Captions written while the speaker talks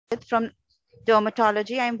from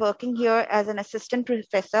Dermatology. I'm working here as an assistant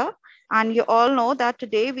professor, and you all know that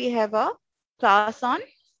today we have a class on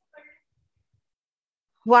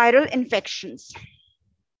viral infections.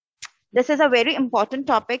 This is a very important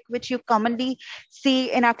topic which you commonly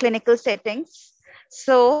see in our clinical settings.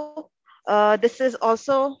 So this is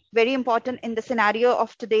also very important in the scenario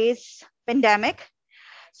of today's pandemic.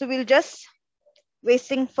 So we'll just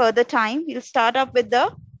wasting further time. We'll start up with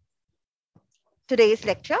today's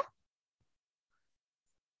lecture.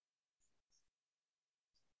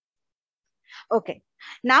 Okay,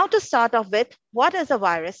 now to start off with, what is a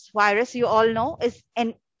virus? Virus, you all know, is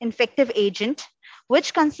an infective agent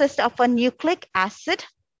which consists of a nucleic acid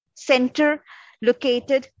center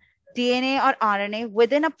located DNA or RNA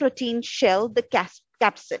within a protein shell, the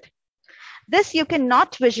capsid. This you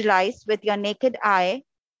cannot visualize with your naked eye.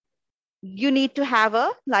 You need to have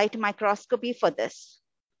a light microscopy for this.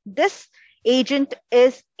 This agent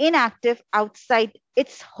is inactive outside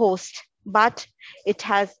its host, but it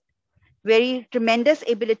has very tremendous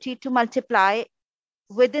ability to multiply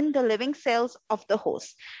within the living cells of the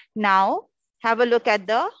host. Now, have a look at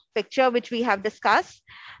the picture which we have discussed.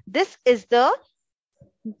 This is the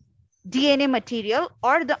DNA material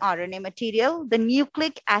or the RNA material, the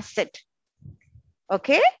nucleic acid.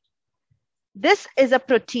 Okay. This is a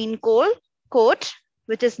protein coat,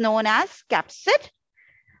 which is known as capsid.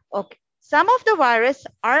 Okay. Some of the virus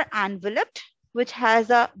are enveloped, which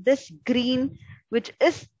has this green, which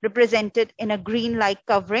is represented in a green-like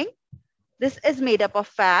covering. This is made up of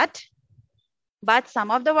fat, but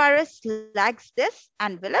some of the virus lacks this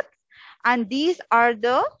envelope, and these are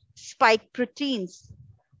the spike proteins,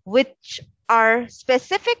 which are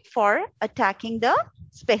specific for attacking the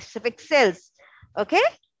specific cells. Okay,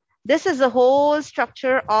 this is the whole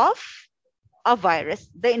structure of a virus,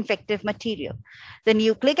 the infective material. The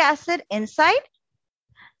nucleic acid inside,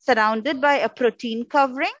 surrounded by a protein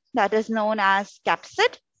covering that is known as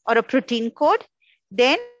capsid or a protein coat.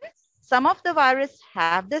 Then some of the virus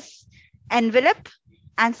have this envelope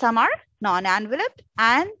and some are non-enveloped.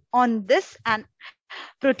 And on this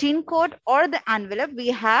protein coat or the envelope, we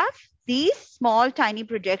have these small tiny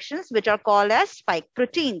projections which are called as spike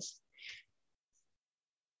proteins.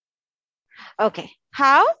 Okay,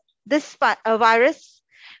 how this virus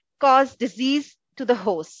cause disease to the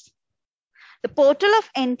host? The portal of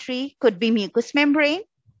entry could be mucous membrane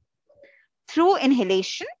through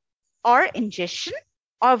inhalation or ingestion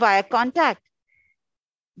or via contact.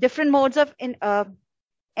 Different modes of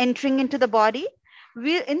entering into the body.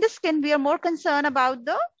 In the skin, we are more concerned about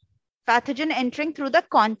the pathogen entering through the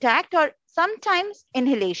contact or sometimes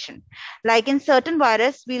inhalation. Like in certain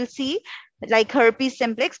virus, we'll see like herpes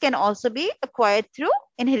simplex can also be acquired through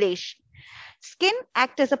inhalation. Skin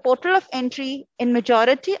acts as a portal of entry in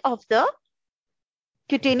majority of the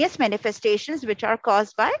cutaneous manifestations which are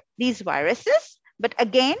caused by these viruses. But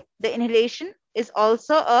again, the inhalation is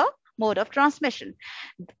also a mode of transmission.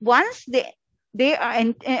 Once they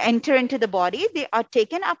enter into the body, they are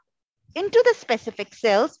taken up into the specific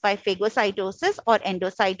cells by phagocytosis or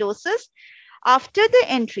endocytosis. After the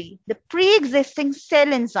entry, the pre-existing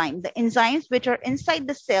cell enzyme, the enzymes which are inside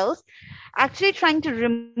the cells, actually trying to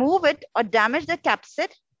remove it or damage the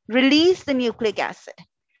capsid, release the nucleic acid.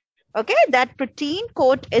 Okay, that protein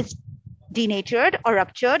coat is denatured or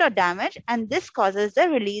ruptured or damaged, and this causes the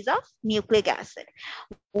release of nucleic acid.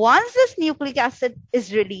 Once this nucleic acid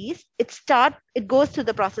is released, it goes through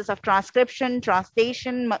the process of transcription,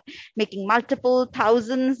 translation, making multiple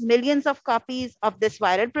thousands, millions of copies of this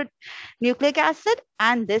viral nucleic acid,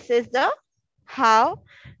 and this is how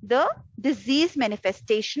the disease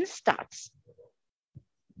manifestation starts.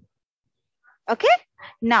 Okay,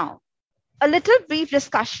 now a little brief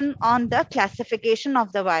discussion on the classification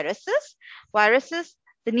of the viruses. Viruses,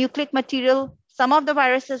 the nucleic material, some of the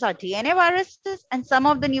viruses are DNA viruses and some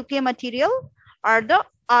of the nuclear material are the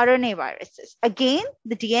RNA viruses. Again,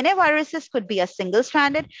 the DNA viruses could be a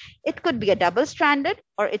single-stranded, it could be a double-stranded,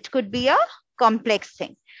 or it could be a complex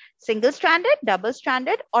thing. Single-stranded,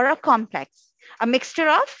 double-stranded, or a complex, a mixture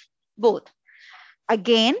of both.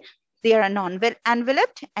 Again, they are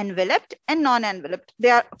non-enveloped, enveloped, and non-enveloped. They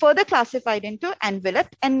are further classified into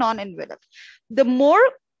enveloped and non-enveloped.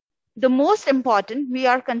 The most important we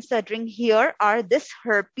are considering here are this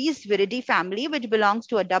herpes viridae family, which belongs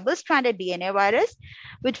to a double-stranded DNA virus,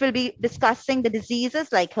 which will be discussing the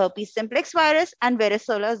diseases like herpes simplex virus and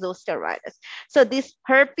varicella zoster virus. So this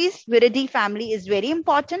herpes viridae family is very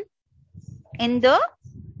important in the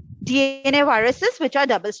DNA viruses, which are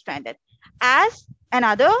double-stranded. As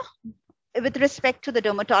another, with respect to the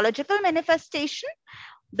dermatological manifestation,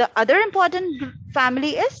 The other important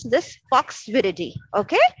family is this poxviridae.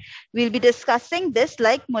 Okay, we'll be discussing this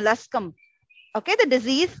like molluscum. Okay, the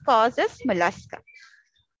disease causes mollusca.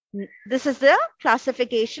 This is the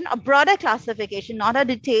classification, a broader classification, not a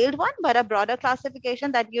detailed one, but a broader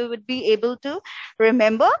classification that you would be able to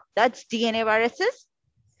remember. That's DNA viruses.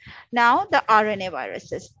 Now the RNA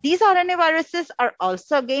viruses. These RNA viruses are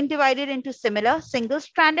also again divided into similar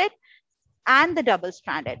single-stranded and the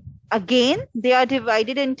double-stranded. Again, they are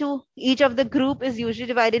divided into, each of the group is usually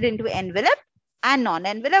divided into envelope and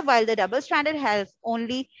non-envelope, while the double-stranded has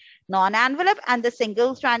only non-envelope and the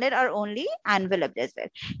single-stranded are only enveloped as well.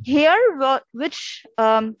 Here, which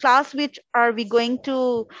class which are we going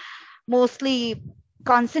to mostly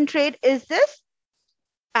concentrate is this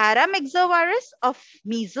paramyxovirus of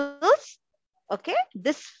measles. Okay,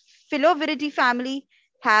 this filoviridae family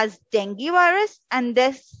has dengue virus and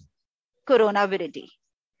this coronaviridae.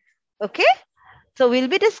 Okay, so we'll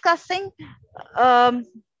be discussing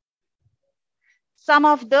some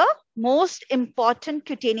of the most important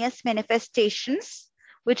cutaneous manifestations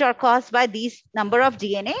which are caused by these number of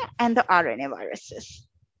DNA and the RNA viruses.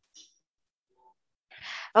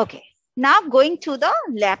 Okay, now going to the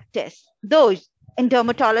lab test. Though in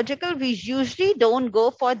dermatological, we usually don't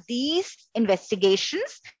go for these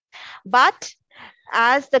investigations, but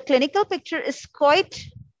as the clinical picture is quite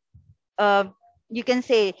you can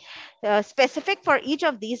say specific for each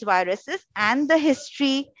of these viruses, and the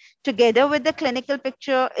history together with the clinical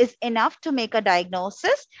picture is enough to make a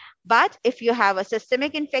diagnosis. But if you have a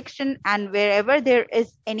systemic infection and wherever there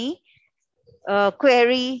is any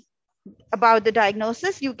query about the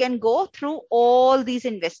diagnosis, you can go through all these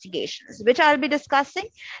investigations, which I'll be discussing.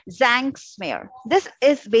 Zinc smear. This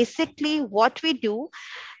is basically what we do.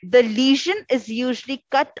 The lesion is usually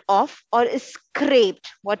cut off or is scraped.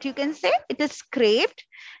 What you can say, it is scraped.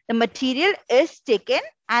 The material is taken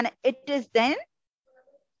and it is then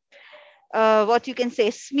what you can say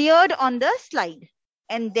smeared on the slide.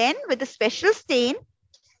 And then with a special stain,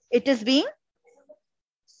 it is being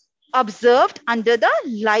observed under the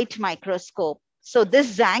light microscope. So this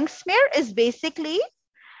zinc smear is basically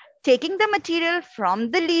taking the material from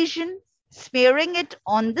the lesion, smearing it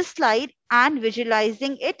on the slide and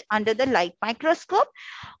visualizing it under the light microscope.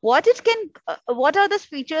 What are the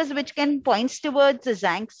features which can point towards the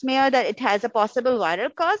zinc smear that it has a possible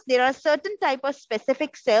viral cause? There are certain type of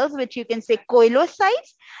specific cells which you can say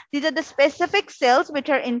koilocytes. These are the specific cells which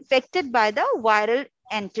are infected by the viral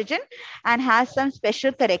antigen and has some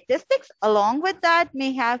special characteristics. Along with that,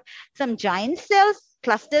 may have some giant cells,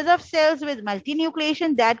 clusters of cells with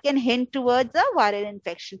multinucleation that can hint towards a viral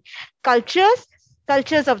infection. Cultures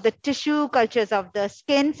of the tissue, cultures of the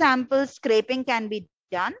skin samples, scraping can be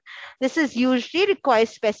done. This is usually requires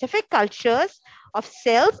specific cultures of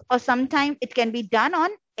cells, or sometimes it can be done on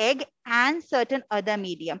egg and certain other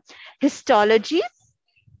medium. Histology.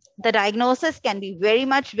 The diagnosis can be very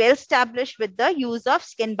much well established with the use of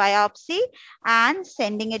skin biopsy and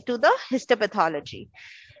sending it to the histopathology.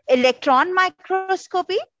 Electron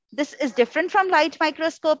microscopy. This is different from light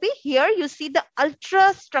microscopy. Here you see the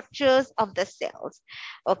ultra structures of the cells.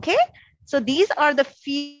 Okay. So these are the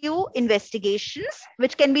few investigations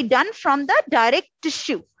which can be done from the direct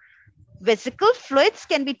tissue. Vesicle fluids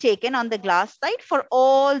can be taken on the glass slide for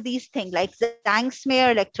all these things like zinc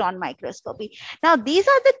smear, electron microscopy. Now, these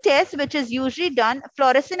are the tests which is usually done.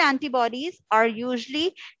 Fluorescent antibodies are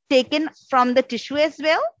usually taken from the tissue as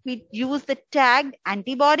well. We use the tagged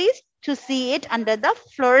antibodies to see it under the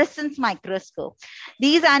fluorescence microscope.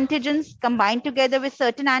 These antigens combined together with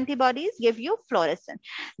certain antibodies give you fluorescent.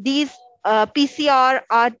 These PCR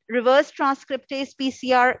are reverse transcriptase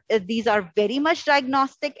PCR. These are very much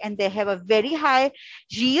diagnostic and they have a very high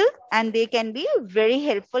yield and they can be very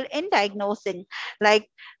helpful in diagnosing, like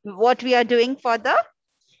what we are doing for the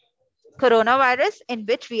coronavirus, in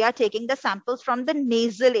which we are taking the samples from the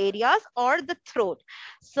nasal areas or the throat.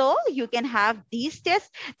 So you can have these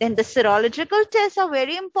tests. Then the serological tests are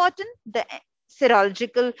very important. The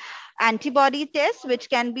serological antibody tests, which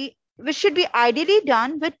should be ideally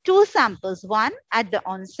done with 2 samples, one at the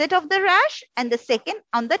onset of the rash and the second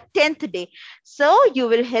on the 10th day. So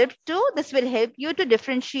this will help you to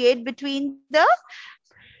differentiate between the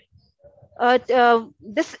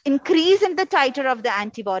this increase in the titer of the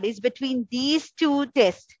antibodies between these 2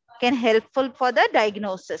 tests can helpful for the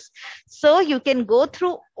diagnosis. So you can go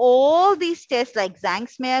through all these tests like zinc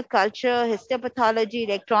smear, culture, histopathology,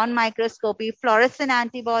 electron microscopy, fluorescent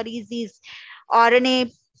antibodies, these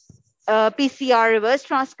RNA PCR, reverse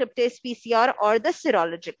transcriptase PCR, or the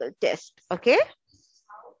serological test. Okay.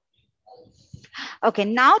 Okay,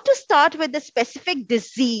 now to start with the specific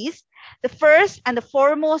disease The first and the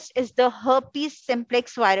foremost is the herpes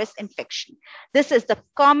simplex virus infection. This is the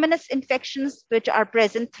commonest infections which are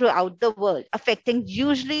present throughout the world, affecting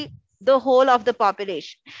usually the whole of the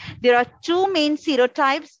population. There are two main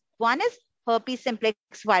serotypes. One is herpes simplex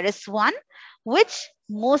virus 1, which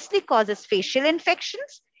mostly causes facial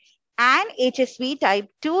infections, and HSV type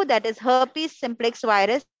 2, that is herpes simplex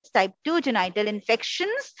virus type 2 genital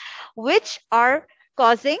infections, which are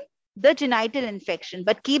causing the genital infection.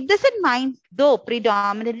 But keep this in mind, though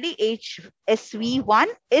predominantly HSV1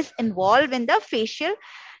 is involved in the facial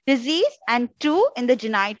disease and 2 in the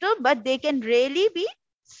genital, but they can really be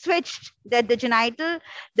switched, that the genital,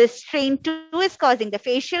 the strain 2 is causing the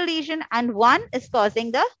facial lesion and 1 is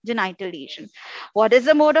causing the genital lesion. What is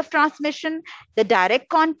the mode of transmission? The direct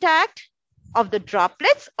contact of the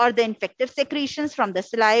droplets or the infective secretions from the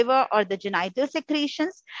saliva or the genital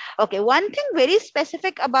secretions. Okay, one thing very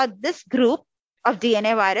specific about this group of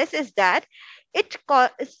DNA virus is that it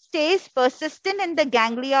stays persistent in the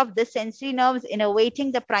ganglia of the sensory nerves,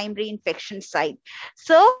 innervating the primary infection site.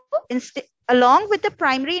 So along with the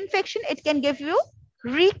primary infection, it can give you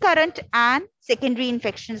recurrent and secondary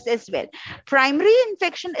infections as well. Primary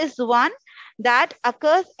infection is one that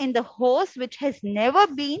occurs in the host which has never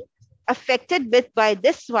been affected by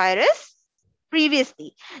this virus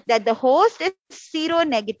previously, that the host is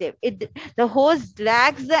seronegative. The host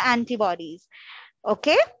lacks the antibodies.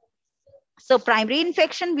 Okay. So primary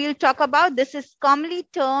infection we'll talk about. This is commonly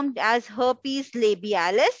termed as herpes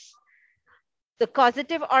labialis. The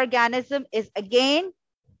causative organism is again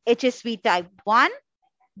HSV type 1.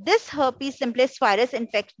 This herpes simplex virus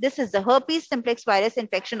infection, this is the herpes simplex virus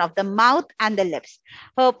infection of the mouth and the lips.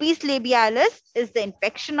 Herpes labialis is the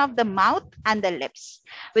infection of the mouth and the lips,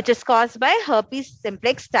 which is caused by herpes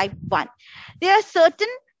simplex type 1. There are certain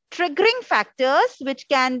triggering factors which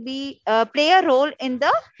can be play a role in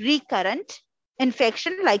the recurrent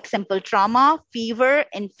infection, like simple trauma, fever,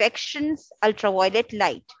 infections, ultraviolet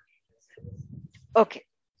light. Okay.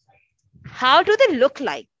 How do they look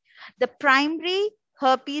like? The primary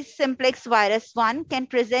herpes simplex virus 1 can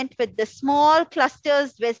present with the small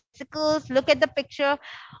clusters, vesicles. Look at the picture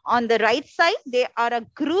on the right side. They are a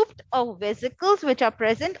group of vesicles which are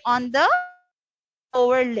present on the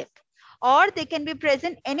lower lip, or they can be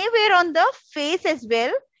present anywhere on the face as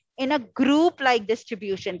well in a group-like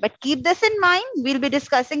distribution. But keep this in mind, we'll be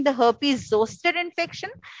discussing the herpes zoster infection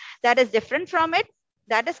that is different from it.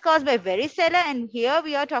 That is caused by varicella, and here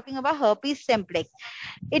we are talking about herpes simplex.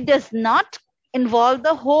 It does not involve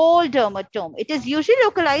the whole dermatome. It is usually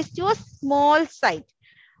localized to a small site.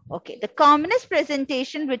 Okay, the commonest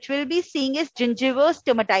presentation which we'll be seeing is gingival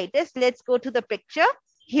stomatitis. Let's go to the picture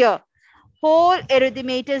here. Whole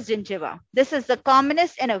erythematous gingiva. This is the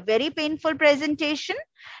commonest and a very painful presentation.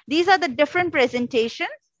 These are the different presentations.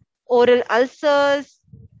 Oral ulcers,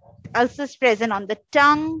 ulcers present on the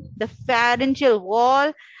tongue, the pharyngeal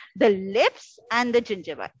wall, the lips, and the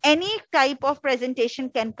gingiva. Any type of presentation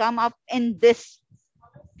can come up in this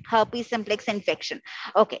herpes simplex infection.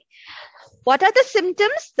 Okay. What are the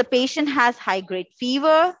symptoms? The patient has high-grade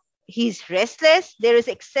fever. He's restless. There is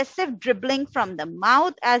excessive dribbling from the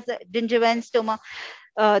mouth as the gingiva and stoma,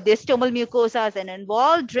 the stomal mucosas are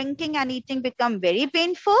involved. Drinking and eating become very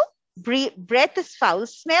painful. Breath is foul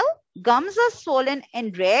smell. Gums are swollen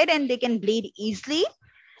and red and they can bleed easily.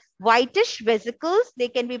 Whitish vesicles, they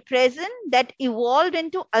can be present that evolved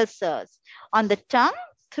into ulcers on the tongue,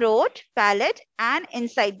 throat, palate, and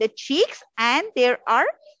inside the cheeks. And there are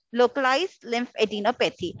localized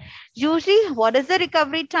lymphadenopathy. Usually, what is the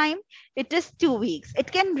recovery time? It is 2 weeks.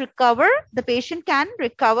 It can recover, the patient can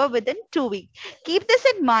recover within 2 weeks. Keep this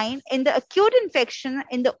in mind. In the acute infection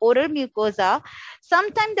in the oral mucosa,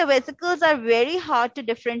 sometimes the vesicles are very hard to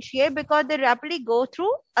differentiate because they rapidly go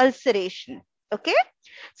through ulceration. Okay,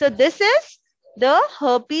 so this is the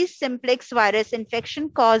herpes simplex virus infection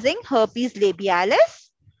causing herpes labialis.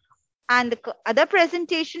 And the other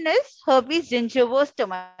presentation is herpes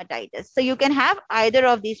gingivostomatitis. So you can have either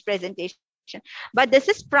of these presentations. But this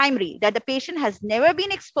is primary, that the patient has never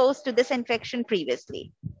been exposed to this infection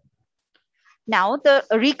previously. Now, the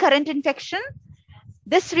recurrent infection.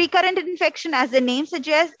 This recurrent infection, as the name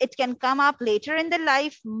suggests, it can come up later in the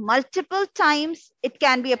life multiple times. It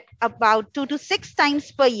can be about 2 to 6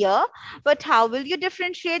 times per year. But how will you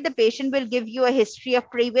differentiate? The patient will give you a history of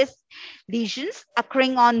previous lesions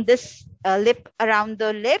occurring on this lip, around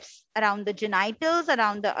the lips, around the genitals,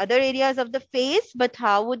 around the other areas of the face. But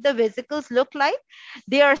how would the vesicles look like?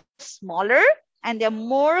 They are smaller and they're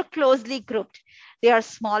more closely grouped. They are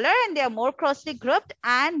smaller and they are more closely grouped,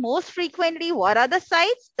 and most frequently, what are the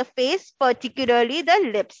sites? The face, particularly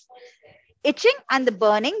the lips. Itching and the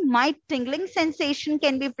burning, mild tingling sensation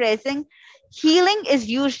can be present. Healing is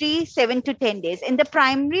usually 7 to 10 days. In the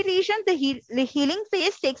primary lesion, the healing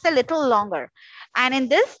phase takes a little longer. And in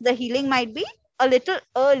this, the healing might be a little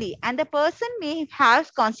early, and the person may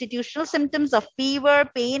have constitutional symptoms of fever,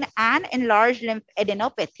 pain, and enlarged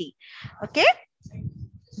lymphadenopathy. Okay,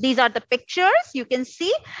 these are the pictures you can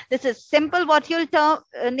see. This is simple what you'll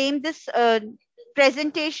name this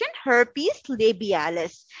presentation: herpes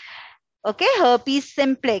labialis. Okay, herpes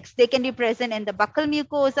simplex. They can be present in the buccal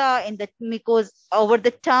mucosa, in the mucosa over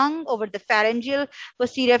the tongue, over the pharyngeal,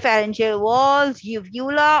 posterior pharyngeal walls,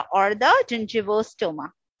 uvula, or the gingivostoma.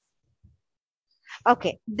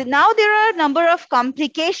 Okay, now there are a number of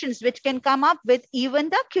complications which can come up with even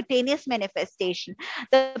the cutaneous manifestation.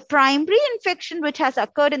 The primary infection which has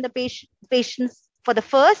occurred in the patients for the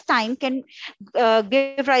first time can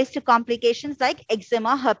give rise to complications like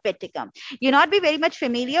eczema herpeticum. You not be very much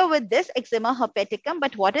familiar with this eczema herpeticum,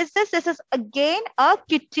 but what is this? This is again a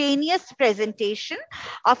cutaneous presentation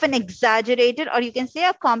of an exaggerated, or you can say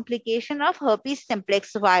a complication of herpes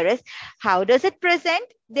simplex virus. How does it present?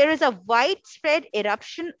 There is a widespread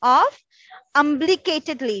eruption of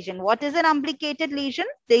umbilicated lesion. What is an umbilicated lesion?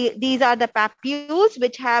 These are the papules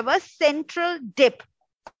which have a central dip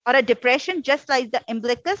or a depression, just like the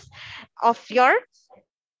umbilicus of your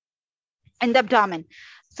in the abdomen.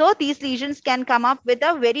 So these lesions can come up with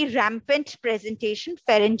a very rampant presentation,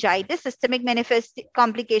 pharyngitis. Systemic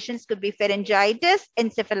complications could be pharyngitis,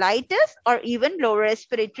 encephalitis, or even lower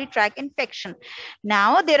respiratory tract infection.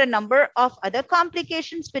 Now, there are a number of other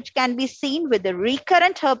complications which can be seen with the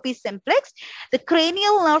recurrent herpes simplex. The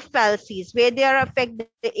cranial nerve palsies, where they are affect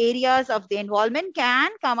the areas of the involvement, can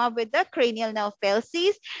come up with the cranial nerve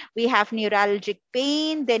palsies. We have neuralgic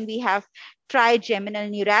pain, then we have trigeminal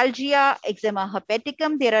neuralgia, eczema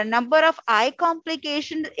herpeticum. There are a number of eye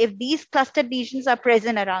complications. If these clustered lesions are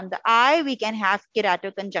present around the eye, we can have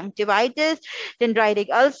keratoconjunctivitis, dendritic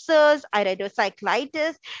ulcers,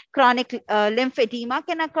 iridocyclitis, chronic lymphedema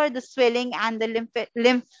can occur. The swelling and the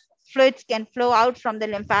lymph fluids can flow out from the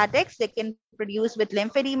lymphatics. They can produce with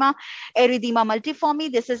lymphedema, erythema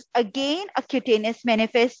multiforme. This is again a cutaneous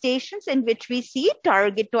manifestations in which we see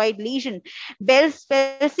targetoid lesion. Bell's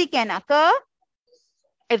palsy can occur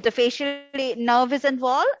if the facial nerve is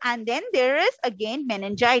involved, and then there is again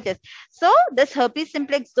meningitis. So this herpes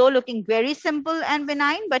simplex, though looking very simple and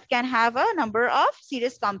benign, but can have a number of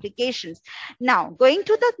serious complications. Now, going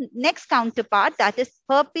to the next counterpart, that is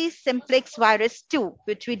herpes simplex virus 2,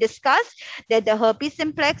 which we discussed that the herpes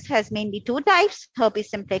simplex has mainly two types,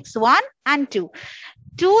 herpes simplex 1 and 2.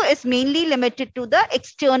 2 is mainly limited to the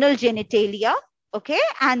external genitalia. Okay,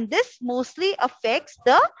 and this mostly affects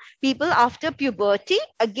the people after puberty.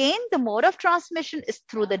 Again, the mode of transmission is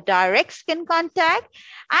through the direct skin contact,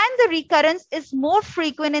 and the recurrence is more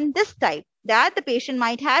frequent in this type, that the patient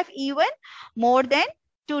might have even more than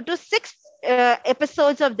 2 to 6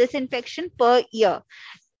 episodes of this infection per year.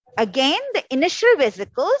 Again, the initial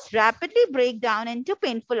vesicles rapidly break down into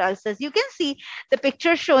painful ulcers. You can see the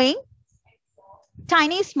picture showing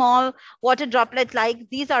tiny small water droplet like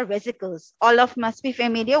these are vesicles. All of must be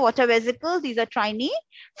familiar. Water vesicles, these are tiny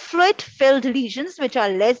fluid filled lesions which are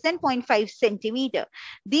less than 0.5 centimeter.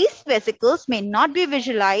 These vesicles may not be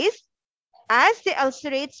visualized as they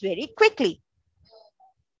ulcerate very quickly.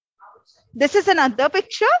 This is another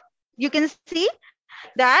picture. You can see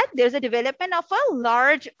that there's a development of a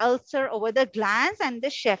large ulcer over the glands and the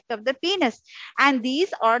shaft of the penis. And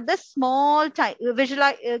these are the small,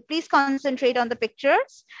 please concentrate on the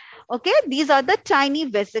pictures. Okay, these are the tiny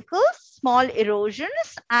vesicles, small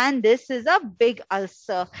erosions, and this is a big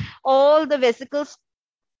ulcer. All the vesicles,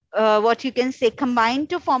 what you can say, combined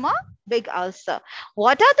to form a big ulcer.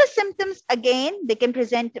 What are the symptoms? Again, they can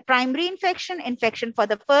present primary infection for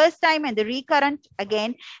the first time, and the recurrent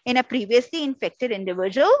again in a previously infected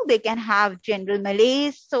individual. They can have general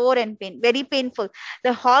malaise, sore and pain, very painful.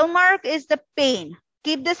 The hallmark is the pain.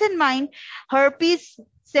 Keep this in mind. Herpes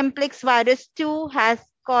simplex virus 2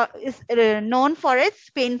 is known for its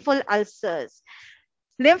painful ulcers.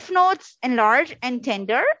 Lymph nodes enlarge and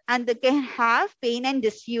tender, and they can have pain and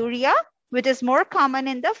dysuria, which is more common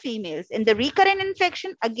in the females. In the recurrent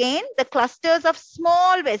infection, again, the clusters of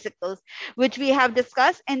small vesicles, which we have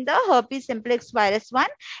discussed in the herpes simplex virus 1,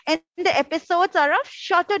 and the episodes are of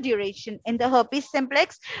shorter duration. In the herpes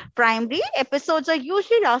simplex primary, episodes are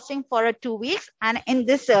usually lasting for 2 weeks, and in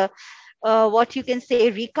this, what you can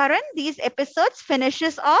say, recurrent, these episodes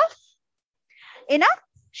finishes off in a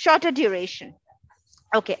shorter duration.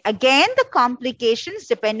 Okay, again, the complications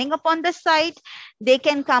depending upon the site, they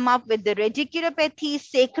can come up with the radiculopathy,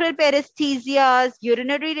 sacral paresthesias,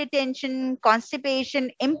 urinary retention,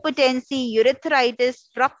 constipation, impotency, urethritis,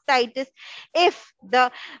 proctitis. If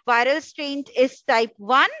the viral strain is type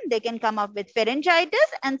 1, they can come up with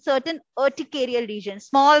pharyngitis and certain urticarial lesions,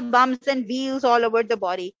 small bumps and wheals all over the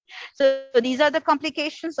body. So these are the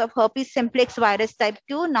complications of herpes simplex virus type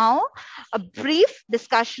 2. Now, a brief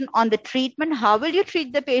discussion on the treatment. How will you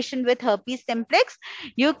treat the patient with herpes simplex?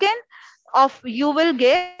 You can you will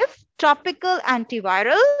give topical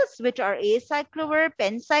antivirals, which are acyclovir,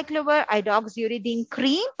 penciclovir, idoxuridine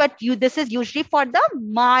cream, but this is usually for the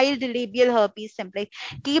mild labial herpes simplex.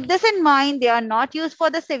 Keep this in mind. They are not used for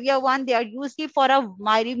the severe one. They are usually for a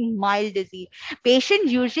very mild disease.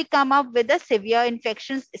 Patients usually come up with the severe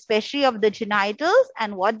infections, especially of the genitals,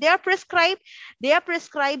 and what they are prescribed? They are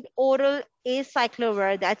prescribed oral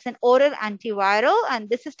acyclovir. That's an oral antiviral, and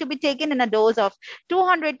this is to be taken in a dose of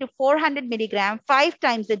 200 to 400 milligram 5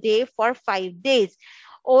 times a day for 5 days.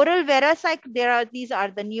 Oral veracyclovir, these are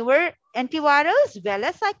the newer antivirals,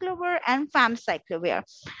 valacyclovir and famciclovir.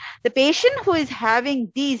 The patient who is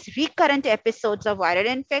having these recurrent episodes of viral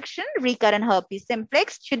infection, recurrent herpes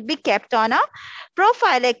simplex, should be kept on a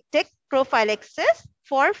prophylaxis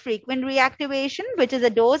for frequent reactivation, which is a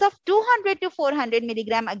dose of 200 to 400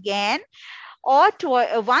 milligram again, or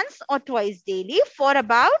once or twice daily for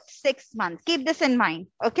about 6 months. Keep this in mind.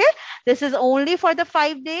 Okay, this is only for the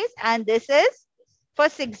 5 days, and this is for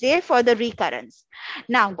 6 days for the recurrence.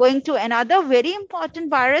 Now, going to another very important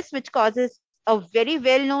virus which causes a very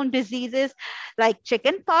well-known diseases like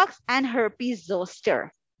chickenpox and herpes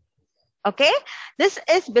zoster. Okay, this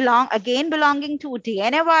is belonging to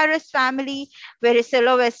DNA virus family, where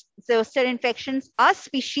zoster infections are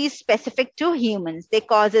species specific to humans. They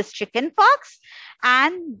causes chickenpox,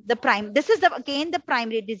 and this is again the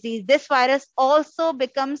primary disease. This virus also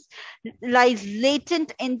lies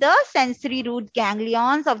latent in the sensory root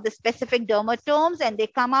ganglions of the specific dermatomes, and they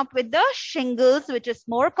come up with the shingles, which is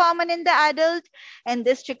more common in the adult, and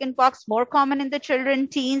this chickenpox more common in the children,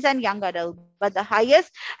 teens, and young adult. But the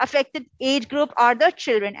highest affected age group are the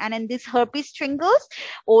children, and in these herpes shingles,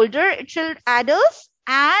 older adults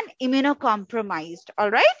and immunocompromised.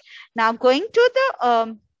 All right, now going to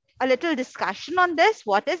the a little discussion on this.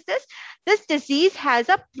 What is this? This disease has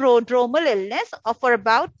a prodromal illness for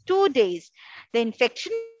about 2 days. The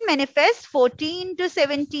infection manifests 14 to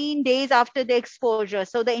 17 days after the exposure.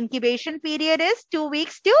 So the incubation period is 2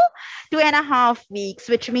 weeks to 2.5 weeks,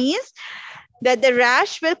 which means that the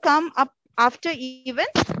rash will come up after even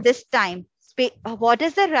this time. What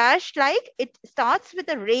is the rash like? It starts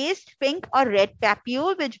with a raised pink or red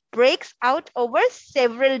papule, which breaks out over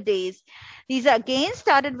several days. These are again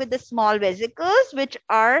started with the small vesicles, which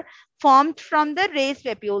are formed from the raised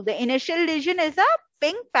papule. The initial lesion is a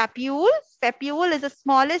pink papule. Papule is the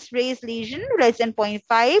smallest raised lesion, less than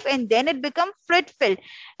 0.5, and then it becomes fluid-filled.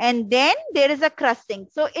 And then there is a crusting.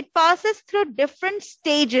 So it passes through different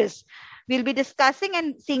stages. We'll be discussing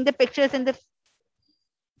and seeing the pictures in the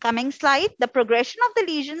coming slide. The progression of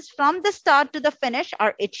the lesions from the start to the finish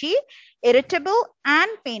are itchy, irritable, and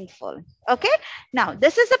painful. Okay, now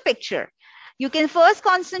this is a picture. You can first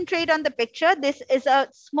concentrate on the picture. This is a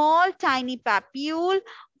small, tiny papule.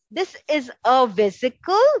 This is a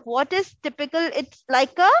vesicle. What is typical? It's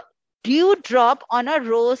like a dewdrop on a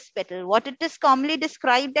rose petal. What it is commonly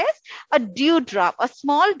described as a dewdrop, a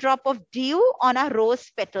small drop of dew on a rose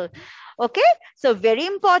petal. Okay, so very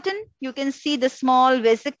important. You can see the small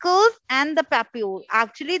vesicles and the papule.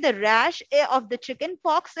 Actually, the rash of the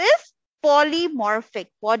chickenpox is polymorphic.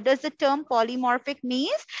 What does the term polymorphic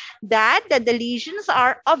means? That the lesions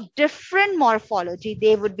are of different morphology.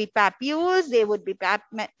 They would be papules, they would be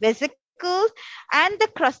vesicles, and the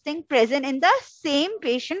crusting present in the same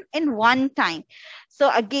patient in one time.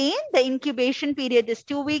 So again, the incubation period is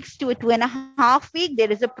 2 weeks to 2.5 weeks.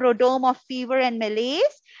 There is a prodrome of fever and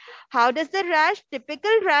malaise. How does the rash?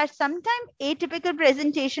 Typical rash, sometimes atypical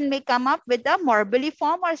presentation may come up with a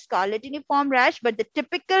morbilliform or scarletiniform rash, but the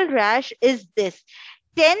typical rash is this: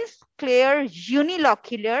 tense, clear,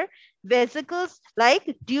 unilocular vesicles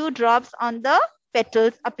like dewdrops on the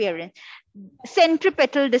petals appearance.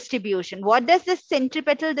 Centripetal distribution. What does this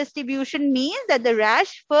centripetal distribution mean? That the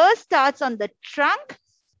rash first starts on the trunk,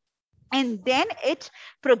 and then it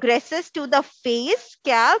progresses to the face,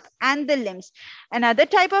 scalp, and the limbs. Another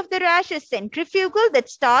type of the rash is centrifugal, that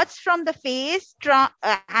starts from the face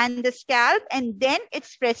and the scalp, and then it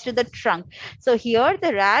spreads to the trunk. So here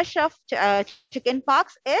the rash of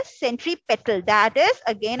chickenpox is centripetal. That is,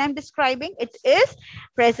 again I'm describing, it is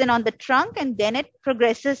present on the trunk and then it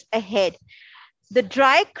progresses ahead. The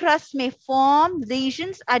dry crust may form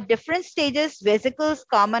lesions at different stages. Vesicles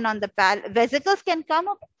common on the palate. Vesicles can come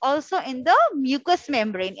up also in the mucous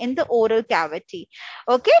membrane, in the oral cavity.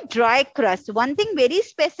 Okay, dry crust. One thing very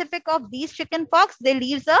specific of these chicken pox, they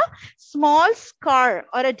leaves a small scar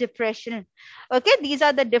or a depression. Okay, these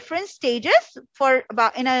are the different stages for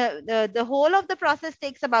about the whole of the process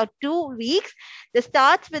takes about 2 weeks. This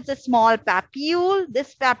starts with a small papule.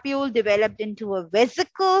 This papule developed into a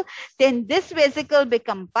vesicle. Then this vesicle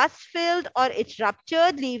become pus filled or it's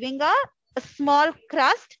ruptured, leaving a small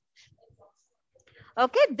crust.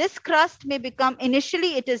 Okay, this crust may become,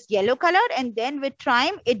 initially it is yellow colored, and then with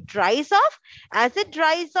time it dries off. As it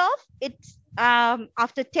dries off, it's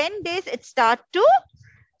after 10 days it starts to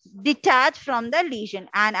detach from the lesion,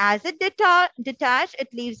 and as it detach, it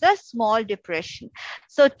leaves a small depression.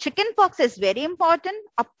 So chickenpox is very important.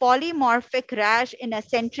 A polymorphic rash in a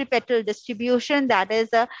centripetal distribution, that is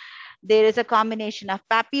there is a combination of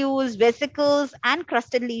papules, vesicles, and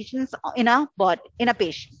crusted lesions in a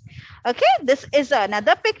patient. Okay, this is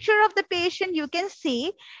another picture of the patient. You can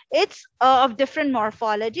see it's of different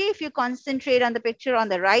morphology. If you concentrate on the picture on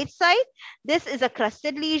the right side, this is a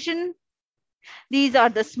crusted lesion. These are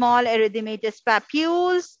the small erythematous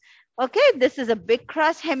papules. Okay, this is a big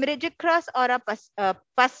crust, hemorrhagic crust, or a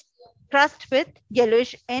pus crust with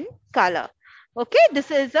yellowish in color. Okay,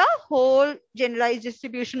 this is a whole generalized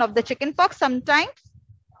distribution of the chickenpox. Sometimes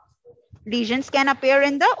lesions can appear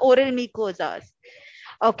in the oral mucosas.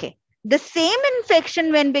 Okay, the same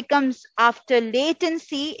infection when becomes after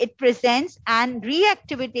latency, it presents and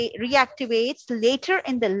reactivates later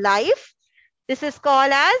in the life. This is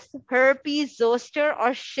called as herpes zoster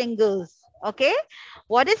or shingles. Okay,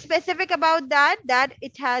 what is specific about that? That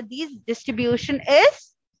it has these distribution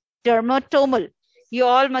is dermatomal. You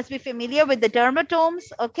all must be familiar with the dermatomes.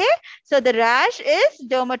 Okay, so the rash is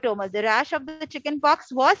dermatomal. The rash of the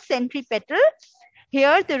chickenpox was centripetal.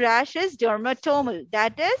 Here the rash is dermatomal.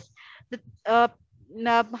 That is the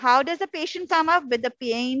now, how does the patient come up with the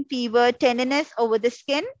pain, fever, tenderness over the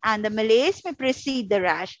skin, and the malaise may precede the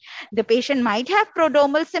rash. The patient might have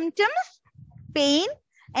prodromal symptoms, pain,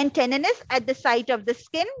 and tenderness at the site of the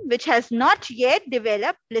skin, which has not yet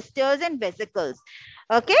developed blisters and vesicles.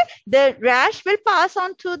 Okay, the rash will pass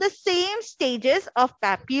on through the same stages of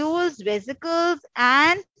papules, vesicles,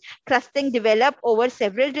 and crusting develop over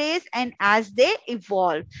several days and as they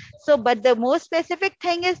evolve. So, but the most specific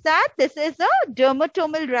thing is that this is a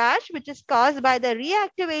dermatomal rash, which is caused by the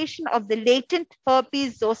reactivation of the latent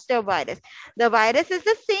herpes zoster virus. The virus is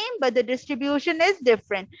the same, but the distribution is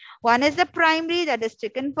different. One is the primary, that is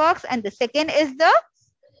chickenpox, and the second is the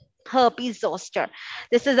herpes zoster.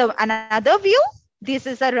 This is another view. This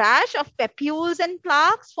is a rash of papules and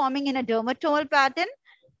plaques forming in a dermatomal pattern.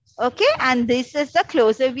 Okay, and this is the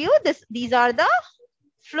closer view. These are the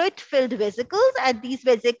fluid-filled vesicles, and these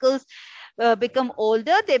vesicles become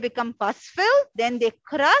older, they become pus-filled, then they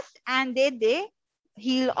crust, and they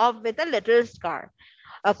heal off with a little scar.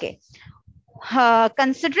 Okay,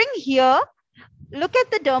 considering here, look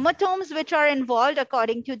at the dermatomes which are involved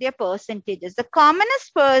according to their percentages. The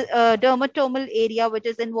commonest dermatomal area which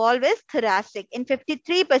is involved is thoracic in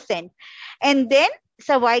 53%. And then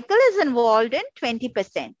cervical is involved in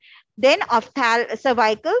 20%. Then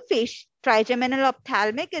cervical, trigeminal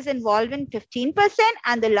ophthalmic is involved in 15%,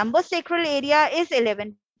 and the lumbosacral area is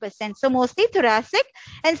 11%. So mostly thoracic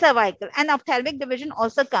and cervical, and ophthalmic division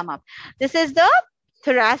also come up. This is the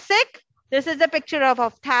thoracic. This is the picture of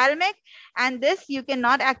ophthalmic, and this you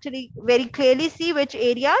cannot actually very clearly see which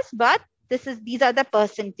areas, but these are the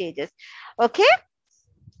percentages. Okay.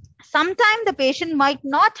 Sometimes the patient might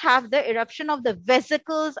not have the eruption of the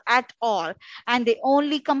vesicles at all, and they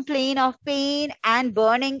only complain of pain and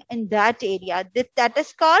burning in that area. That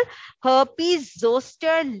is called herpes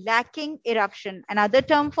zoster lacking eruption. Another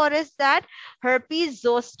term for is that herpes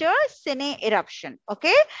zoster sine eruption.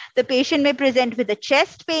 Okay, the patient may present with the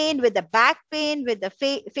chest pain, with the back pain, with the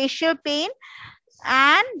facial pain,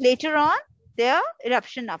 and later on their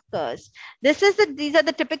eruption occurs. These are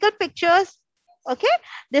the typical pictures. Okay,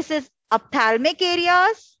 this is ophthalmic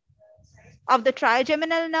areas of the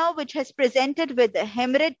trigeminal nerve, which has presented with the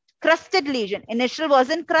hemorrhage crusted lesion. Initial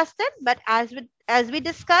wasn't crusted, but as we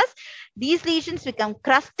discussed, these lesions become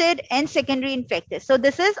crusted and secondary infected. So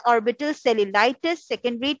this is orbital cellulitis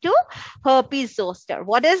secondary to herpes zoster.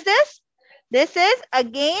 What is this? This is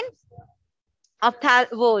again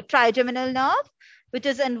trigeminal nerve, which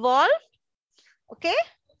is involved. Okay.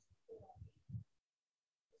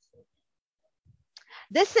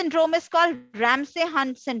 This syndrome is called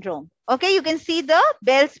Ramsay-Hunt syndrome. Okay, you can see the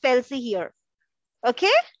Bell's palsy here.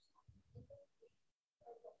 Okay.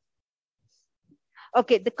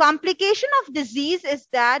 Okay, the complication of disease is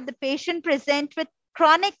that the patient present with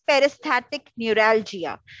chronic peristatic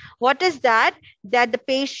neuralgia. What is that? That the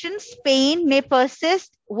patient's pain may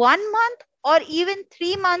persist 1 month or even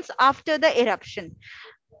 3 months after the eruption.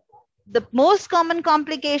 The most common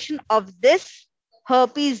complication of this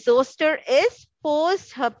herpes zoster is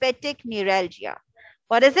post-herpetic neuralgia.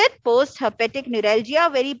 What is it? Post-herpetic neuralgia,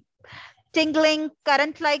 very tingling,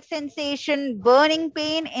 current-like sensation, burning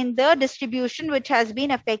pain in the distribution which has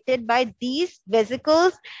been affected by these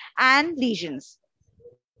vesicles and lesions.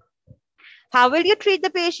 How will you treat the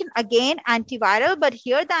patient? Again, antiviral, but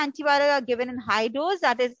here the antiviral are given in high dose,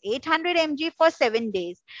 that is 800 mg for 7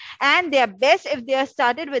 days. And they are best if they are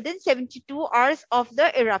started within 72 hours of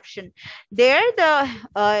the eruption. There,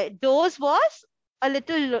 the dose was a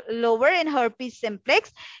little lower in herpes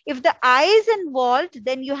simplex. If the eye is involved,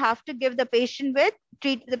 then you have to give the patient with,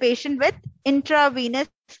 treat the patient with intravenous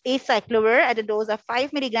acyclovir at a dose of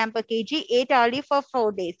 5 milligram per kg, 8 hourly for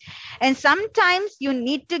 4 days. And sometimes you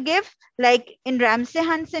need to give, like in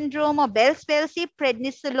Ramsay-Hunt syndrome or Bell's palsy,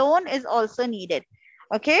 prednisolone is also needed.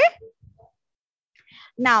 Okay.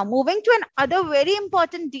 Now, moving to another very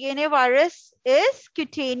important DNA virus is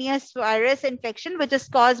cutaneous virus infection, which is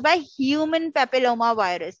caused by human papilloma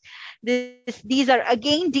virus. These are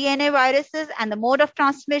again DNA viruses, and the mode of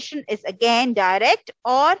transmission is again direct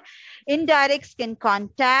or indirect skin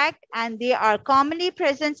contact, and they are commonly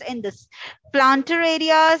present in the plantar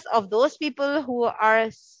areas of those people who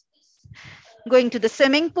are going to the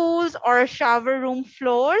swimming pools or shower room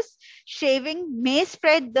floors. Shaving may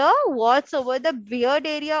spread the warts over the beard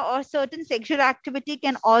area, or certain sexual activity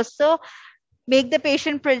can also make the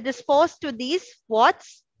patient predisposed to these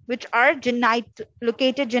warts, which are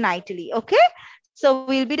located genitally. Okay. So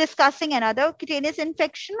we'll be discussing another cutaneous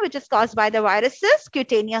infection, which is caused by the viruses,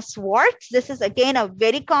 cutaneous warts. This is again a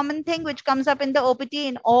very common thing which comes up in the OPT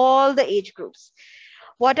in all the age groups.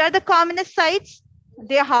 What are the commonest sites?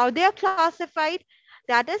 How they are classified?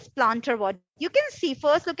 That is plantar wart. You can see,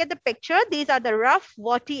 first look at the picture. These are the rough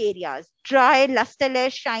warty areas, dry,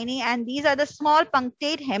 lusterless, shiny, and these are the small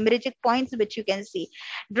punctate hemorrhagic points which you can see.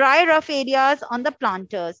 Dry, rough areas on the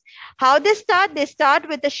plantars. How they start? They start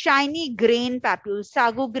with a shiny grain papule,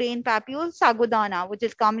 sagu grain papule, sagudana, which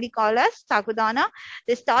is commonly called as sagudana.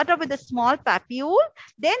 They start off with a small papule,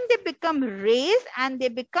 then they become raised and they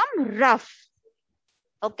become rough.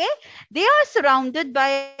 Okay, they are surrounded by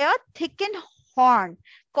a thickened horn,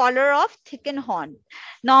 collar of thickened horn.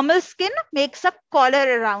 Normal skin makes a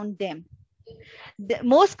collar around them. The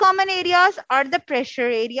most common areas are the pressure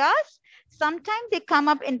areas. Sometimes they come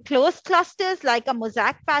up in close clusters like a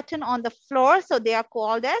mosaic pattern on the floor. So they are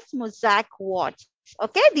called as mosaic warts.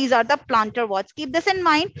 Okay, these are the plantar warts. Keep this in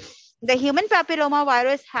mind. The human papilloma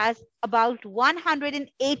virus has about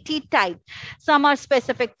 180 types. Some are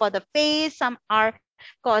specific for the face, some are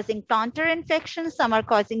causing plantar infection, some are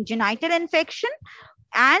causing genital infection,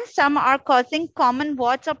 and some are causing common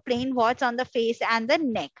warts or plain warts on the face and the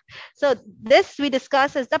neck. So this we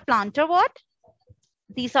discuss as the plantar wart.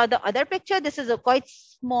 These are the other picture. This is a quite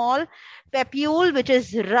small papule which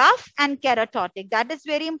is rough and keratotic. That is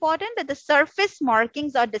very important, that the surface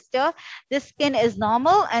markings are disturbed. This skin is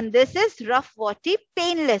normal and this is rough, warty,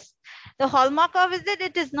 painless. The hallmark of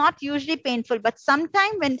it is not usually painful, but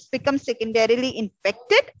sometimes when it becomes secondarily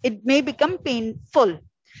infected, it may become painful.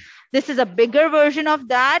 This is a bigger version of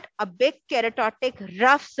that, a big keratotic,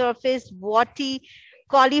 rough surface, warty,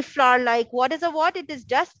 cauliflower-like. What is a wart? It is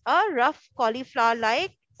just a rough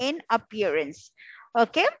cauliflower-like in appearance.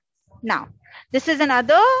 Okay. Now, this is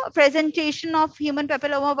another presentation of human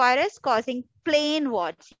papilloma virus causing plain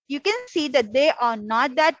warts. You can see that they are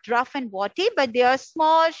not that rough and warty, but they are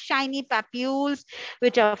small, shiny papules,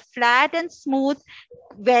 which are flat and smooth,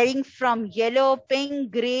 varying from yellow,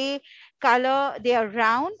 pink, gray color. They are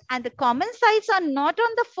round, and the common sites are not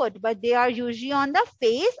on the foot, but they are usually on the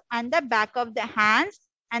face and the back of the hands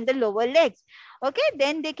and the lower legs. Okay,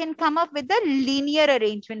 then they can come up with the linear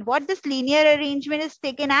arrangement. What this linear arrangement is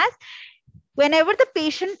taken as, whenever the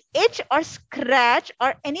patient itch or scratch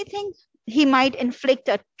or anything, he might inflict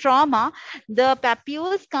a trauma, the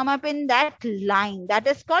papules come up in that line. That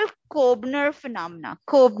is called Koebner phenomena.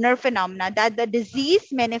 Koebner phenomena, that the disease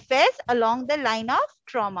manifests along the line of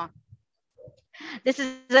trauma. This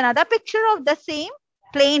is another picture of the same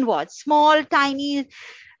plain wart, small, tiny,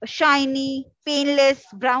 shiny, painless,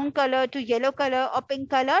 brown color to yellow color or pink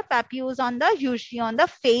color papules on the, usually on the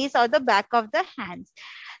face or the back of the hands.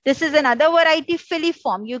 This is another variety,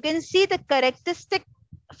 filiform. You can see the characteristic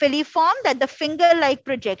filiform, that the finger-like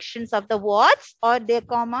projections of the warts, or they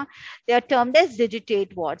are termed as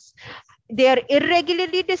digitate warts. They are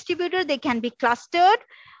irregularly distributed. They can be clustered,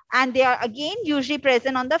 and they are again usually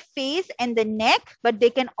present on the face and the neck, but they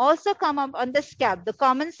can also come up on the scalp. The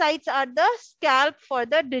common sites are the scalp for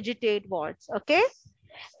the digitate warts. Okay.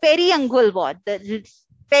 Periungual wart. The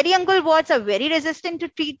periungual warts are very resistant to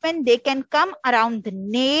treatment. They can come around the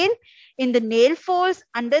nail, in the nail folds,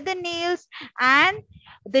 under the nails, and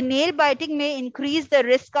the nail biting may increase the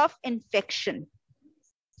risk of infection.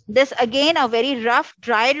 This again are very rough,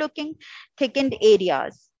 dry looking, thickened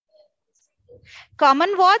areas.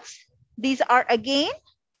 Common warts, these are again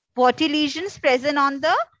warty lesions present on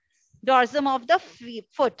the dorsum of the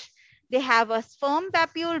foot. They have a firm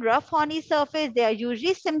papule, rough horny surface. They are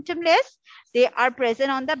usually symptomless. They are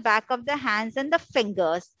present on the back of the hands and the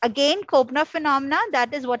fingers. Again, Koebner phenomena.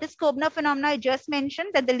 That is what is Koebner phenomena I just mentioned,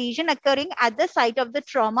 that the lesion occurring at the site of the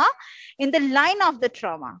trauma, in the line of the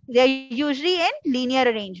trauma. They are usually in linear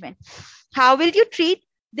arrangement. How will you treat?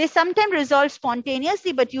 They sometimes resolve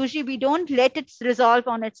spontaneously, but usually we don't let it resolve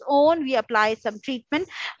on its own. We apply some treatment,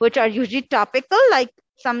 which are usually topical, like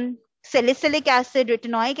some salicylic acid,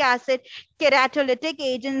 retinoic acid, keratolytic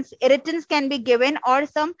agents, irritants can be given, or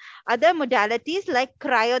some other modalities like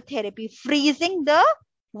cryotherapy, freezing the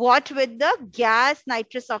wart with the gas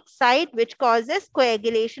nitrous oxide, which causes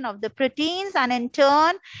coagulation of the proteins and in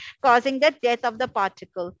turn causing the death of the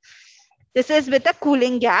particle. This is with a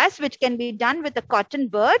cooling gas, which can be done with a cotton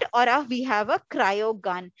bud, or we have a cryo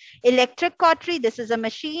gun. Electric cautery, this is a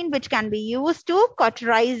machine which can be used to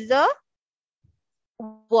cauterize the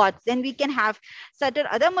warts. Then we can have certain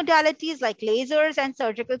other modalities like lasers and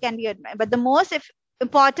surgical can be, but the most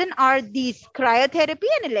important are these cryotherapy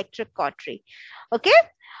and electric cautery. Okay.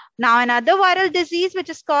 Now, another viral disease which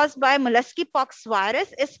is caused by molluscum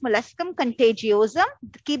virus is molluscum contagiosum.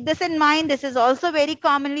 Keep this in mind. This is also very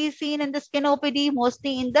commonly seen in the skin OPD,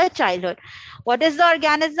 mostly in the childhood. What is the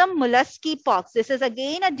organism? Molluscum. This is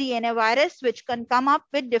again a DNA virus which can come up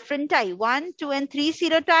with different types, 1, 2, and 3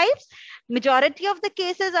 serotypes. Majority of the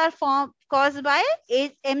cases are caused by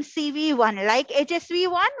MCV1. Like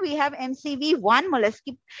HSV1, we have MCV1,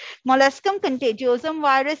 molluscum contagiosum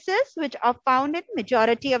viruses, which are found in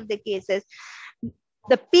majority of the cases.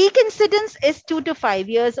 The peak incidence is 2 to 5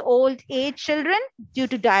 years old age children due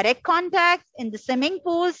to direct contact in the swimming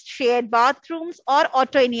pools, shared bathrooms, or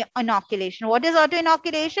auto-inoculation. What is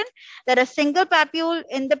auto-inoculation? That a single papule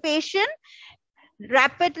in the patient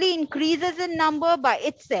rapidly increases in number by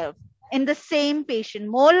itself in the same patient,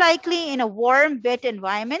 more likely in a warm, wet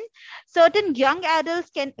environment. Certain young adults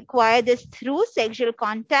can acquire this through sexual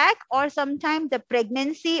contact, or sometimes the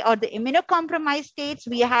pregnancy or the immunocompromised states.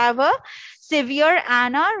 We have a severe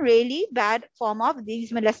and a really bad form of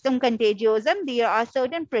these molluscum contagiosum. There are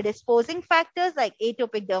certain predisposing factors like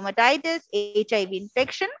atopic dermatitis, HIV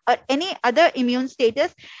infection, or any other immune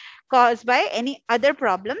status caused by any other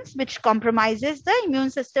problems which compromises the immune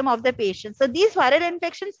system of the patient. So these viral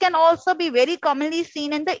infections can also be very commonly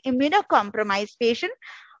seen in the immunocompromised patient.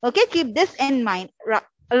 Okay, keep this in mind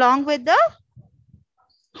along with the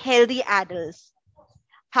healthy adults.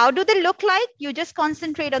 How do they look like? You just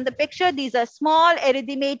concentrate on the picture. These are small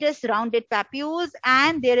erythematous rounded papules,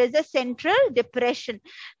 and there is a central depression.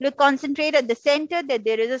 Look, concentrate at the center that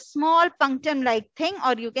there is a small punctum-like thing,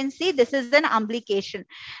 or you can see this is an umbilication.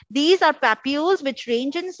 These are papules which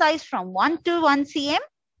range in size from 1 to 1 cm.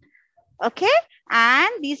 Okay,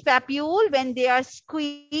 and these papules, when they are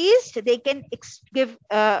squeezed, they can give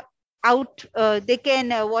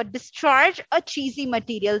discharge a cheesy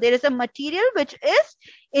material. There is a material which is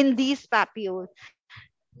in these papules.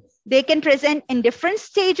 They can present in different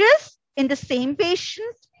stages in the same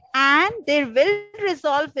patient, and they will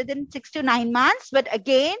resolve within 6 to 9 months. But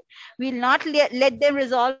again, we'll not let them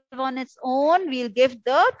resolve on its own. We'll give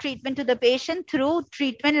the treatment to the patient through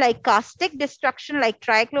treatment like caustic destruction, like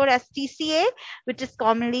trichlor-TCA, which is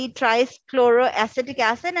commonly trichloroacetic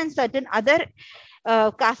acid, and certain other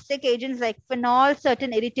caustic agents like phenol,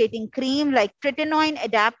 certain irritating cream like tretinoin,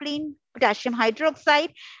 adapalene, potassium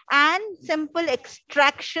hydroxide, and simple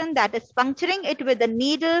extraction, that is puncturing it with a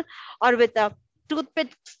needle or with a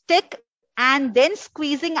toothpick stick and then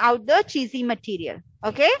squeezing out the cheesy material.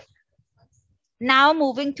 Okay. Now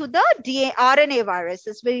moving to the RNA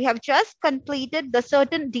viruses. We have just completed the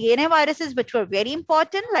certain DNA viruses which were very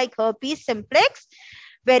important, like herpes simplex,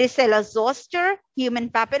 varicella zoster, human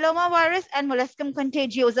papilloma virus, and molluscum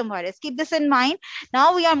contagiosum virus. Keep this in mind.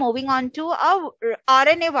 Now we are moving on to our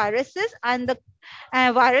RNA viruses and the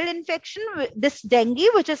viral infection, this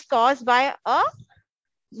dengue, which is caused by a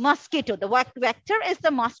mosquito. The vector is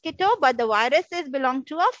the mosquito, but the virus is belong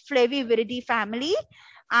to a Flaviviridae family.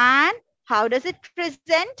 And how does it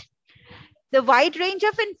present? The wide range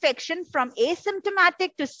of infection from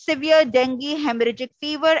asymptomatic to severe dengue, hemorrhagic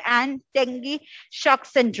fever, and dengue shock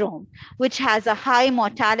syndrome, which has a high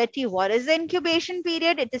mortality. What is the incubation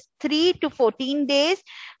period? It is 3 to 14 days,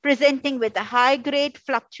 presenting with a high grade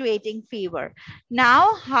fluctuating fever.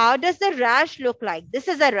 Now, how does the rash look like? This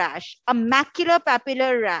is a rash, a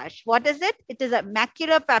maculopapular rash. What is it? It is a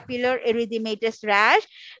maculopapular erythematous rash,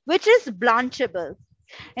 which is blanchable.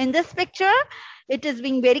 In this picture, it is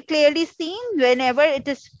being very clearly seen whenever it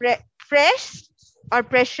is fresh or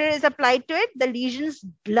pressure is applied to it, the lesions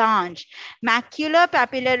blanch.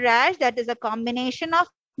 Maculopapular rash, that is a combination of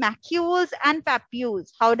macules and papules.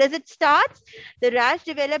 How does it start? The rash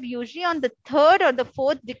develops usually on the third or the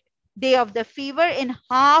fourth day of the fever in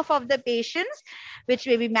half of the patients, which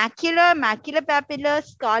may be macular, maculopapular,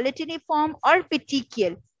 scarletiniform, or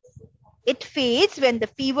petechial. It fades when the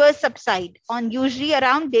fever subsides. On usually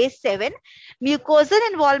around day 7, mucosal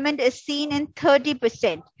involvement is seen in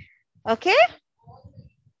 30%. Okay.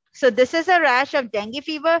 So this is a rash of dengue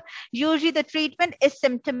fever. Usually the treatment is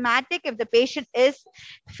symptomatic if the patient is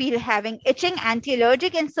having itching,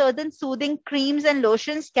 anti-allergic, and certain soothing creams and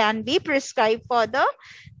lotions can be prescribed for the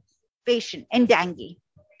patient in dengue.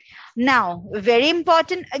 Now, very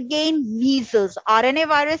important again, measles, RNA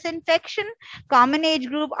virus infection. Common age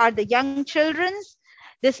group are the young children's.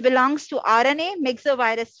 This belongs to RNA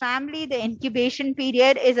myxovirus family. The incubation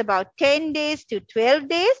period is about 10 days to 12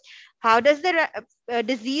 days. How does the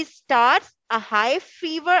disease start? A high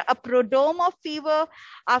fever, a prodrome of fever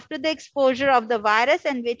after the exposure of the virus,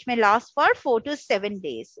 and which may last for 4 to 7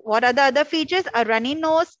 days. What are the other features? A runny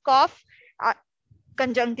nose, cough,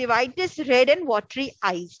 conjunctivitis, red and watery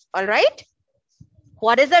eyes. All right.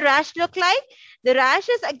 What does the rash look like? The rash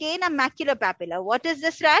is again a maculopapular. What is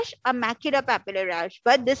this rash? A maculopapular rash.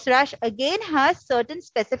 But this rash again has certain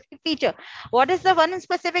specific feature. What is the one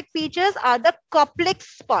specific features are the Koplik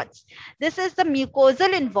spots. This is the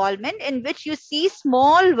mucosal involvement in which you see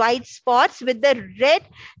small white spots with the red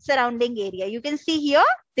surrounding area. You can see here,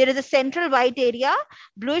 there is a central white area,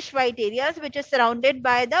 bluish white areas, which is surrounded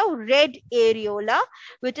by the red areola,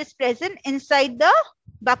 which is present inside the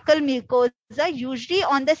buccal mucosa, usually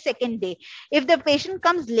on the second day. If the patient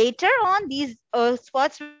comes later on, these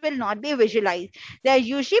spots will not be visualized. They are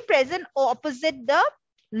usually present opposite the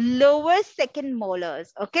lower second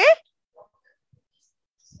molars. Okay.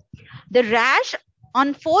 The rash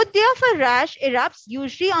on 4th day of a rash erupts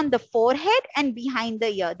usually on the forehead and behind the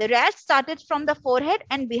ear. The rash started from the forehead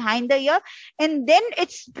and behind the ear, and then it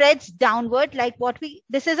spreads downward like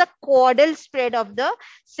this is a caudal spread of the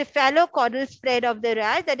cephalocaudal spread of the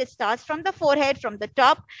rash, that it starts from the forehead, from the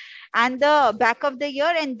top and the back of the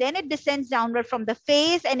ear, and then it descends downward from the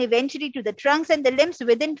face and eventually to the trunks and the limbs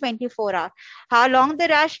within 24 hours. How long the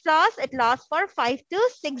rash lasts? It lasts for 5 to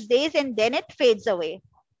 6 days and then it fades away.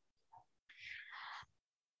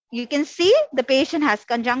 You can see the patient has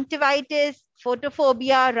conjunctivitis,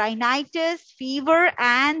 photophobia, rhinitis, fever,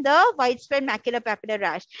 and the widespread maculopapular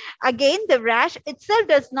rash. Again, the rash itself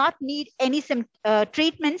does not need any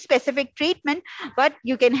specific treatment, but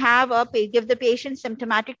you can give the patient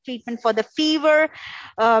symptomatic treatment for the fever,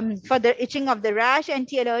 for the itching of the rash,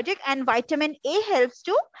 anti-allergic, and vitamin A helps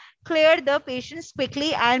to clear the patients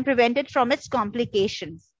quickly and prevent it from its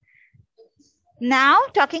complications. Now,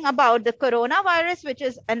 talking about the coronavirus, which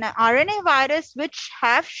is an RNA virus, which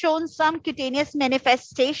have shown some cutaneous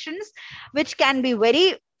manifestations, which can be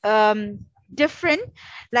very different,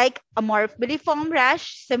 like a morbilliform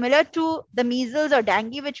rash, similar to the measles or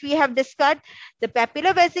dengue, which we have discussed, the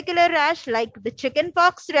papulovesicular rash, like the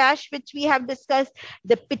chickenpox rash, which we have discussed,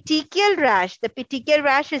 the petechial rash. The petechial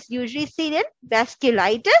rash is usually seen in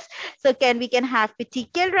vasculitis. So we can have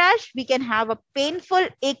petechial rash. We can have a painful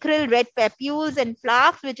acral red papules and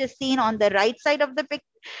plaques, which is seen on the right side of the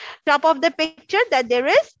top of the picture, that there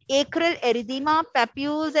is acral erythema,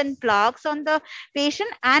 papules and plaques on the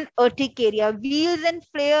patient, and urticaria, wheals and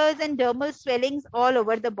flares and dermal swellings all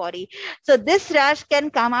over the body. So this rash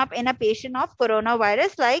can come up in a patient of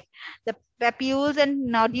coronavirus, like the papules and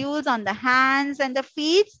nodules on the hands and the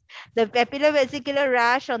feet, the papulovesicular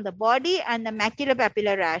rash on the body, and the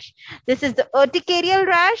maculopapular rash. This is the urticarial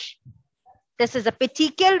rash. This is a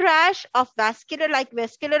petechial rash of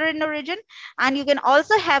vascular in origin. And you can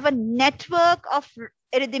also have a network of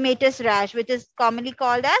erythematous rash, which is commonly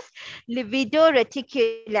called as livido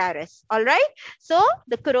reticularis. All right. So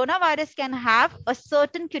the coronavirus can have a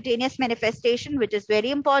certain cutaneous manifestation, which is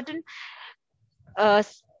very important.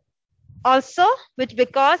 Also,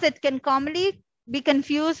 because it can commonly be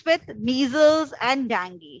confused with measles and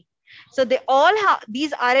dengue. So they all have,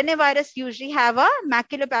 these RNA virus usually have a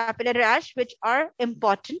maculopapular rash, which are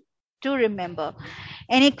important to remember.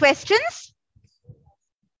 Any questions?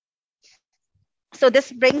 So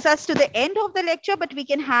this brings us to the end of the lecture, but we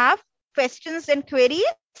can have questions and queries.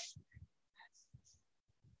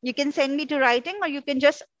 You can send me to writing, or you can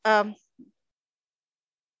just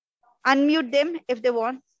unmute them if they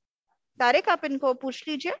want. Tarek, आप इनको पूछ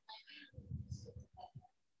लीजिए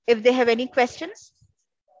if they have any questions.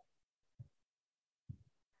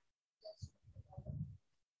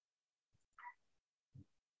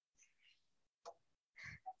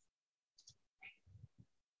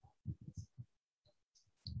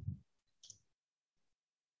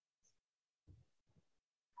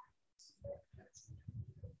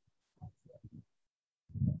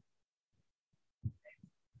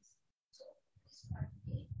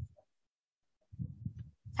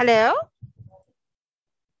 Hello?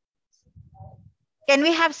 Can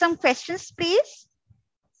we have some questions, please?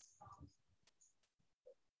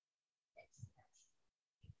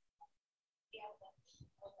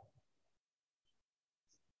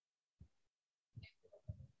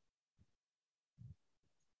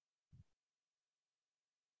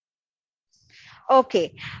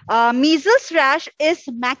 Okay. Measles rash is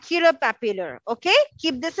maculopapular. Okay.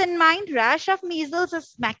 Keep this in mind. Rash of measles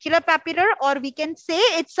is maculopapular, or we can say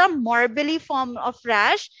it's a morbidly form of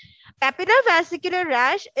rash. Papular vesicular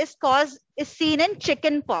rash is seen in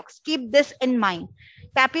chicken pox. Keep this in mind.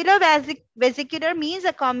 Papular vesicular means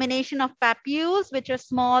a combination of papules, which are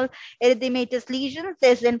small erythematous lesions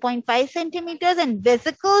less than 0.5 centimeters, and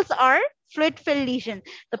vesicles are fluid-filled lesions.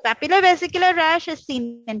 The papular vesicular rash is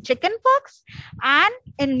seen in chicken pox, and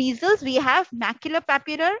in measles, we have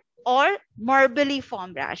maculopapular or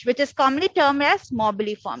morbilliform rash, which is commonly termed as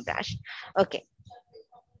morbilliform rash. Okay.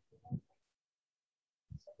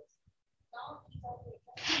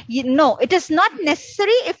 No, it is not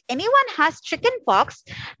necessary if anyone has chicken pox.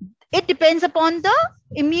 It depends upon the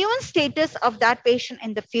immune status of that patient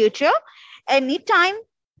in the future. Anytime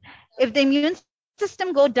if the immune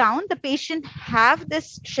system go down, the patient have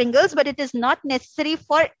this shingles, but it is not necessary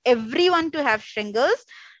for everyone to have shingles.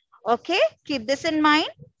 Okay, keep this in mind.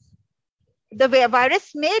 The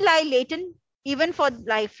virus may lie latent even for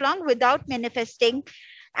lifelong without manifesting.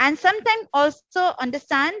 And sometimes also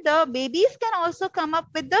understand the babies can also come up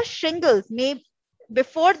with the shingles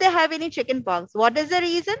before they have any chicken pox. What is the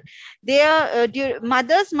reason? Their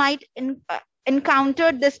mothers might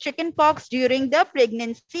encounter this chicken pox during the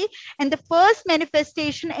pregnancy, and the first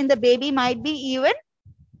manifestation in the baby might be even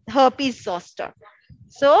herpes zoster.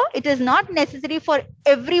 So it is not necessary for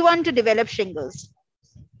everyone to develop shingles.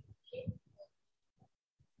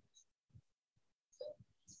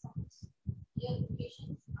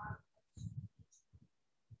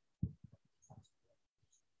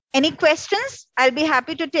 Any questions? I'll be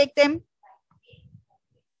happy to take them.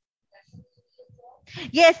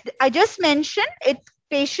 Yes, I just mentioned it.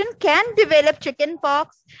 Patient can develop chicken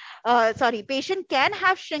pox. Patient can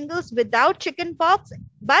have shingles without chicken pox,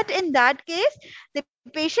 but in that case, the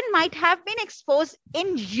patient might have been exposed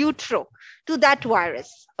in utero to that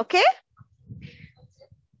virus. Okay.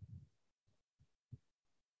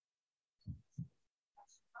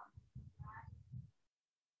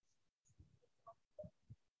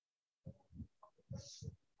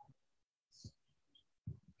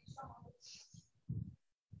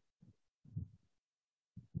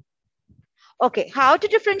 Okay, how to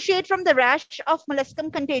differentiate from the rash of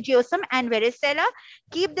molluscum contagiosum and varicella?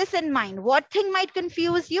 Keep this in mind. What thing might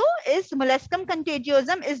confuse you is molluscum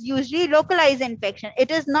contagiosum is usually localized infection.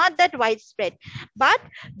 It is not that widespread. But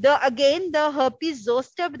the herpes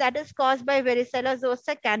zoster that is caused by varicella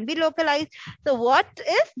zoster can be localized. So what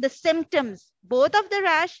is the symptoms? Both of the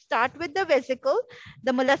rash start with the vesicle.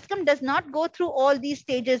 The molluscum does not go through all these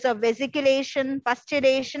stages of vesiculation,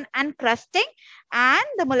 pustulation, and crusting. And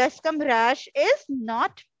the molluscum rash is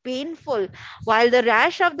not painful, while the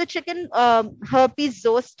rash of the chicken herpes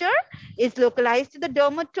zoster is localized to the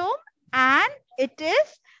dermatome and it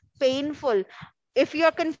is painful. If you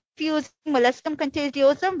are confusing molluscum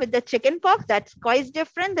contagiosum with the chicken pox, that's quite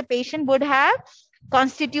different. The patient would have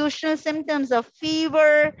constitutional symptoms of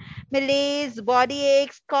fever, malaise, body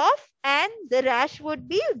aches, cough, and the rash would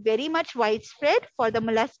be very much widespread. For the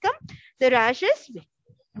molluscum, the rash is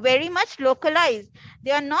very much localized.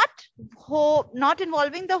 They are not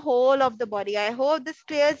involving the whole of the body. I hope this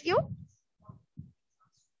clears you.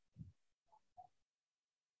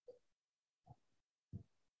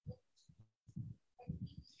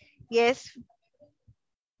 Yes.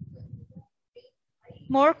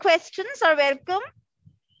 More questions are welcome.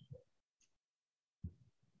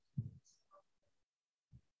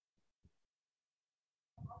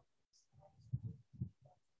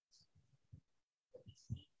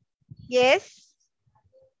 Yes.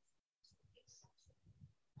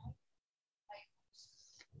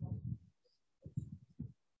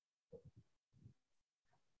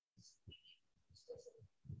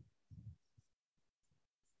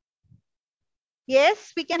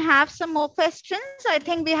 Yes, we can have some more questions. I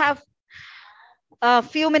think we have a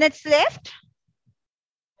few minutes left.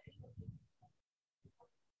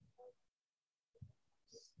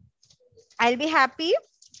 I'll be happy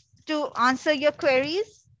to answer your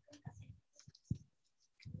queries.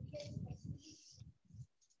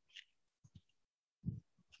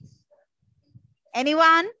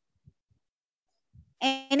 Anyone?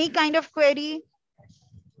 Any kind of query?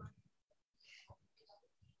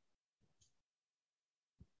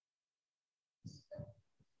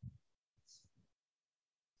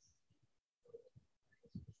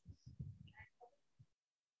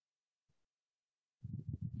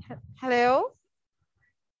 Hello?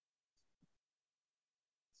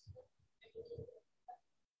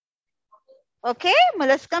 Okay,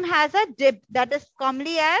 molluscum has a dip that is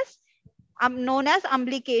commonly as known as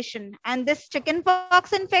umbilication, and this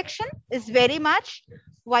chickenpox infection is very much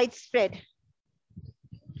widespread.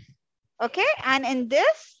 Okay, and in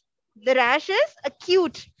this, the rash is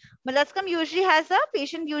acute. Molluscum usually has a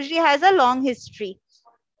patient usually has a long history.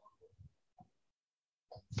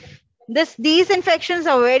 These infections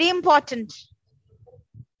are very important.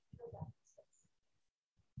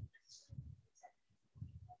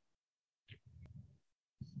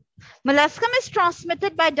 Molluscum is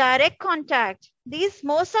transmitted by direct contact.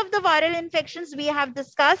 Most of the viral infections we have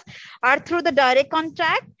discussed are through the direct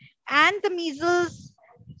contact, and the measles,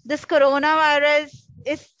 this coronavirus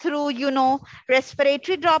is through,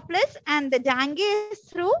 respiratory droplets, and the dengue is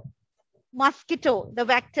through mosquito, the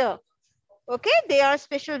vector. Okay, they are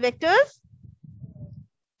special vectors,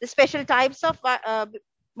 the special types of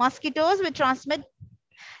mosquitoes which transmit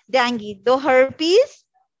dengue. The herpes,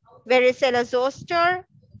 varicella zoster,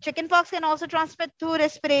 chickenpox can also transmit through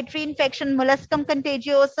respiratory infection, molluscum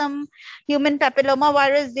contagiosum, human papilloma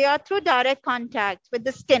virus. They are through direct contact with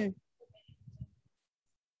the skin.